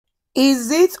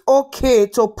Is it okay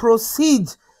to proceed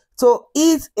to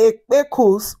eat a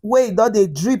kpekus wey don dey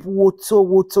drip woto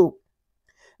woto?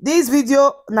 This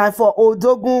video na for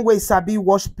odogun wey sabi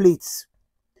wash plates.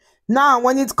 Now,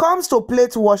 when it comes to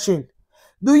plate washing,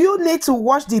 do you need to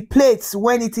wash the plates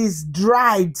when it is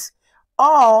dried,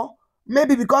 or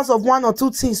maybe because of one or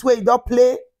two things where you don't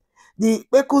play, the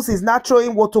kpekus is not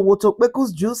throwing woto woto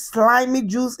kpekus juice, slimy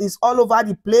juice is all over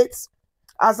the plates?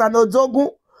 As an odogun,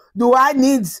 do I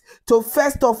need to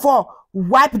first of all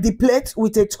wipe the plate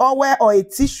with a towel or a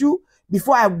tissue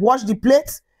before I wash the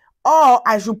plate? Or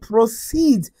I should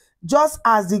proceed just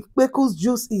as the kpekus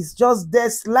juice is just there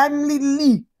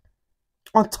slimily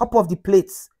on top of the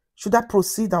plates? Should I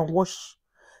proceed and wash?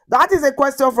 That is a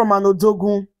question from an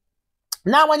odogun.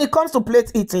 Now, when it comes to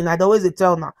plate eating, I always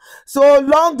tell now, so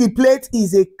long the plate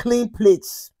is a clean plate,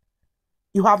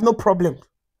 you have no problem.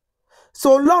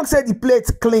 So long say the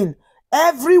plate clean,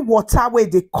 every water where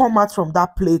they come out from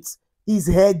that plate is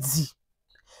healthy.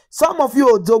 Some of you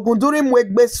odogun during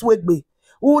wegbe swegbe,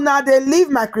 una dey leave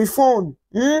microphone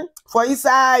for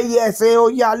inside here, say oh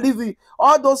yeah, leave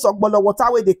all those ogbolo water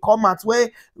where they come out where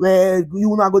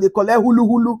you una go dey collect hulu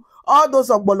hulu, all those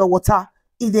ogbolo water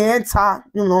if they enter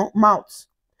mouth.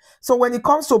 So when it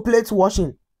comes to plate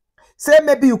washing, say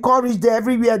maybe you can't reach there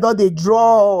everywhere, don't they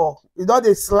draw, don't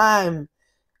they slime.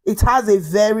 It has a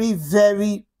very,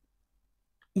 very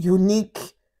unique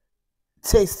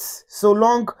taste. So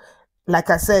long,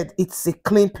 like I said, it's a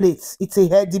clean plate, it's a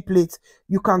healthy plate,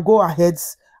 you can go ahead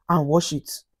and wash it.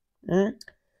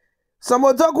 Some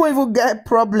odogun even get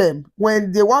problem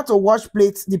when they want to wash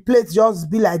plates, the plates just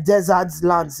be like desert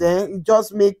lands. It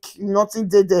just make nothing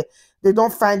there. They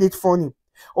don't find it funny.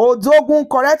 Odogun,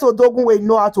 correct odogun wey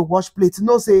know how to wash plates,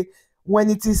 know say when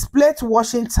it is plate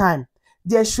washing time,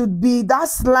 there should be that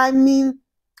slimy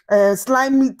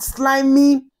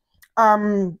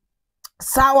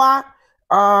sour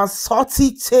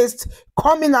salty taste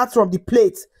coming out from the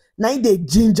plate. Now they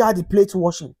ginger the plate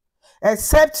washing.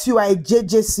 Except you are a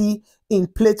JJC in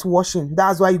plate washing,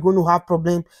 that's why you're going to have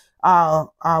problem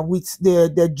with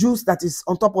the juice that is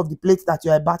on top of the plate that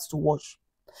you are about to wash.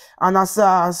 And as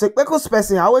a kpekus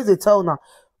person, I always tell now,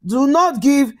 do not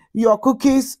give your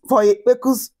cookies for a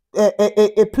kpekus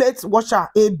a plate washer,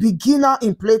 a beginner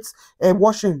in plate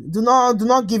washing. Do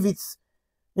not give it.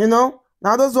 Now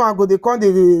those one go, they come,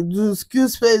 they do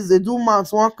excuse face, they do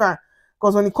mouth one kind.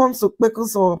 Because when it comes to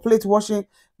kpekus or plate washing,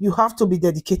 you have to be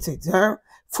dedicated,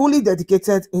 fully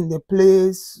dedicated in the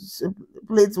plate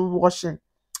washing.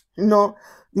 The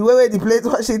way the plate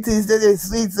washing is, they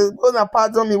sweet. Gonna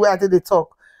pardon me where I did the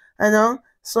talk.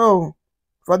 So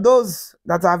for those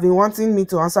that have been wanting me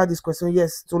to answer this question,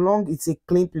 yes, so long it's a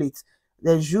clean plate,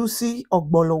 the juicy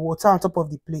ogbolo water on top of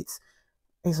the plate,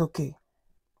 it's okay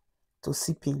to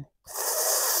sip in.